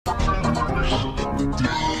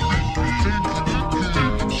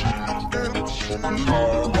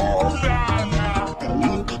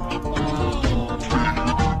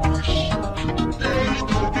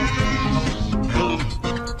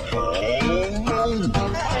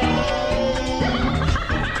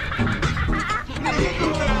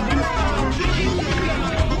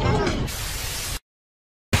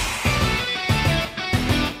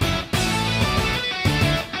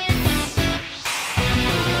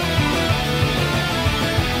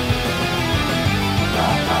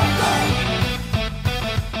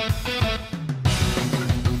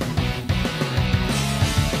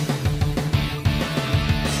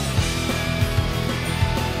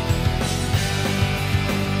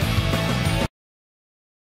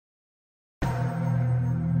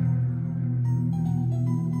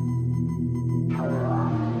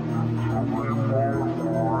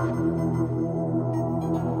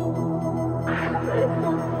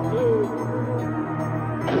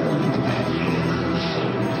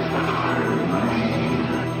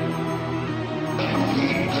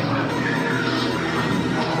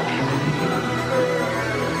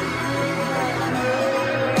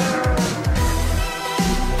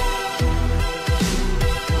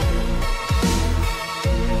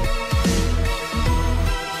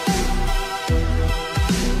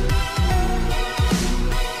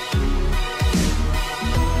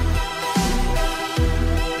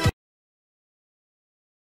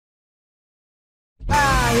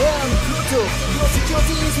Your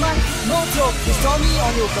security is my motto. Install me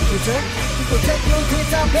on your computer to protect your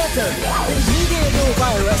data better. Immediate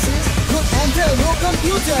viruses could enter your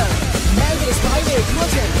computer. Malware, spyware,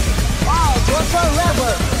 Trojan, all good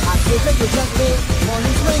forever. I protect your junk mail,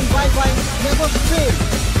 monitoring Wi-Fi, never fail.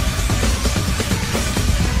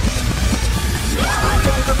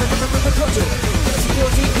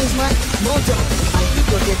 Security is my motto. I keep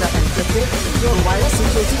your data encrypted, your wireless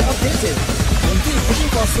security updated. Pushing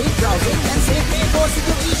for safe browsing and safe pay for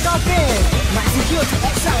security shopping. My security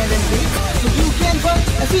excellently, so you can work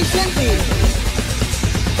efficiently.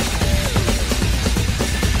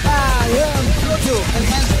 I am Proto,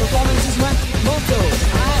 enhanced performance is my motto.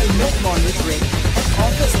 I make monitoring and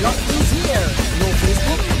office lot easier. No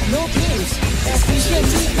Facebook, no games,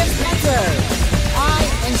 efficiency gets better. I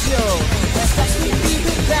ensure, especially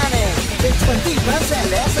people planning, with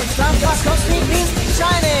 20% less and staff cost costing is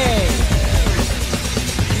shining.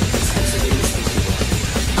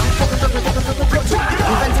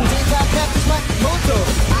 Preventing data theft is my motto.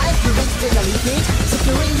 I prevent data leakage,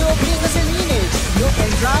 securing your business and image. No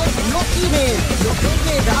pen drive, no email, no print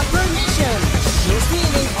without permission. No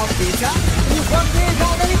stealing of data, you work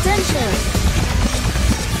without any tension.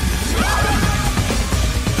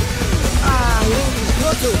 I am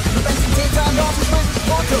Proto, preventing data loss is my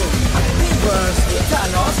motto. I reverse data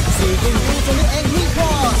loss, saving you from the angry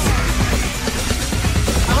boss.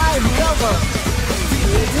 I recover,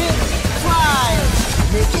 creative files,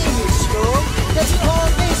 making it sure that you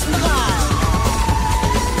always smile.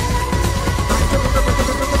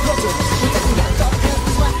 Protecting laptop is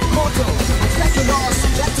my motto. Like your lost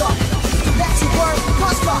laptop, let you work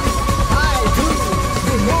crossbar. I do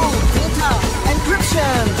remove data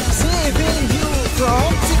encryption, saving you from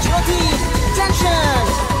security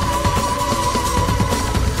tension.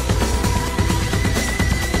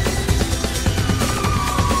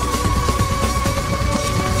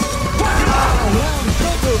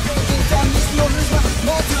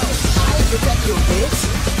 I protect your kids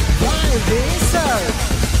while they serve.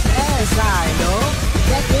 As I know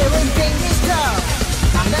that parenting is tough,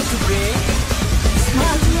 I'm not to bring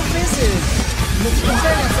smile to your faces. Make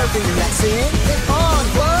internet surfing relaxing and on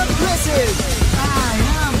work places. I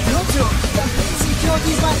am Proto, complete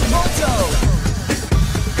security is my motto.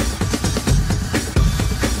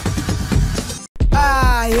 I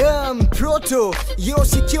am Proto, your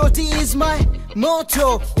security is my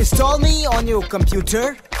motto. Install me on your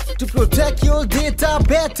computer to protect your data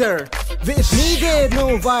better. With needed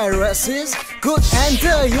no viruses could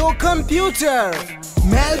enter your computer.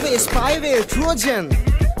 Malware, spyware, Trojan,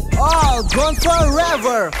 all gone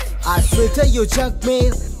forever. I filter your junk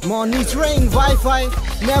mail, monitoring Wi-Fi,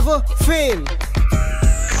 never fail.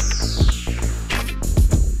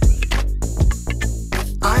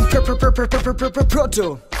 I'm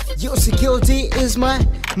Proto, your security is my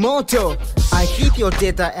motto. I keep your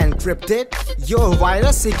data encrypted, your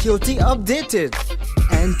virus security updated.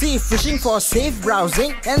 Anti-phishing for safe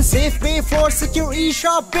browsing and safe pay for secure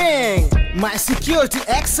e-shopping. My security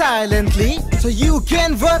excellently, so you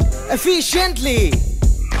can work efficiently.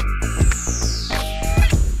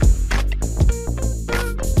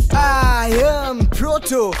 I am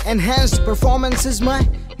Proto, enhanced performance is my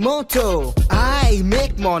motto. I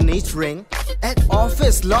make monitoring at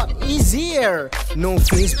office lot easier. No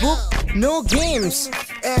Facebook, no games.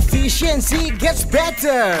 Efficiency gets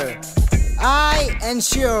better. I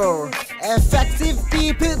ensure effective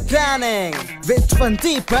people planning. With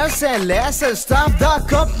 20% lesser staff, the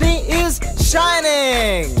company is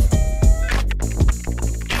shining.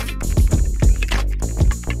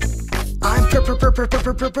 I'm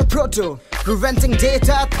Proto. Preventing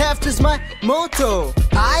data theft is my motto.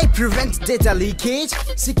 I prevent data leakage,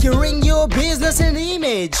 securing your business and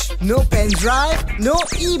image. No pen drive, no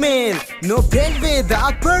email, no print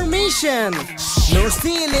without permission. No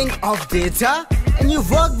stealing of data, and you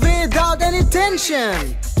work without any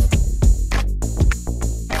tension.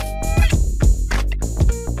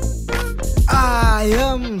 I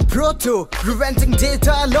am Proto. Preventing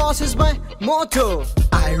data loss is my motto.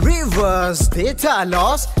 I reverse data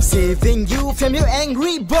loss, saving you from your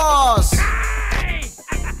angry boss.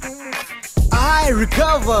 I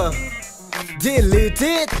recover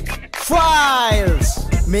deleted files,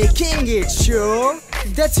 making it sure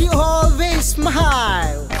that you always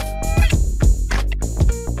smile.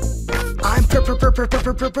 I'm Proto.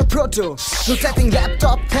 Protecting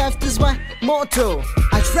laptop theft is my motto.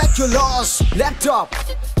 I track your lost laptop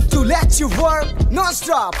to let you work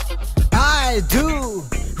non-stop. I do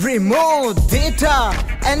remote data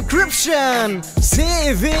encryption,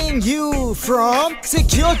 saving you from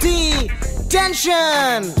security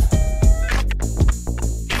tension.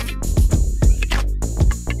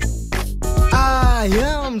 I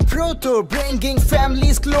am Proto. Bringing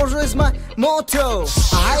families closer is my motto.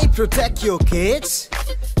 I protect your kids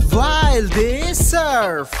while they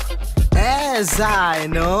surf, as I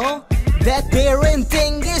know that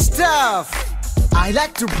parenting is tough. I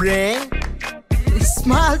like to bring a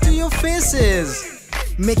smile to your faces,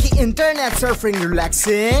 making internet surfing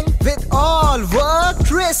relaxing with all work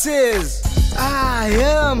traces. I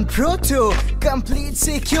am Proto. Complete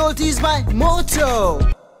security is my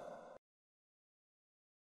motto.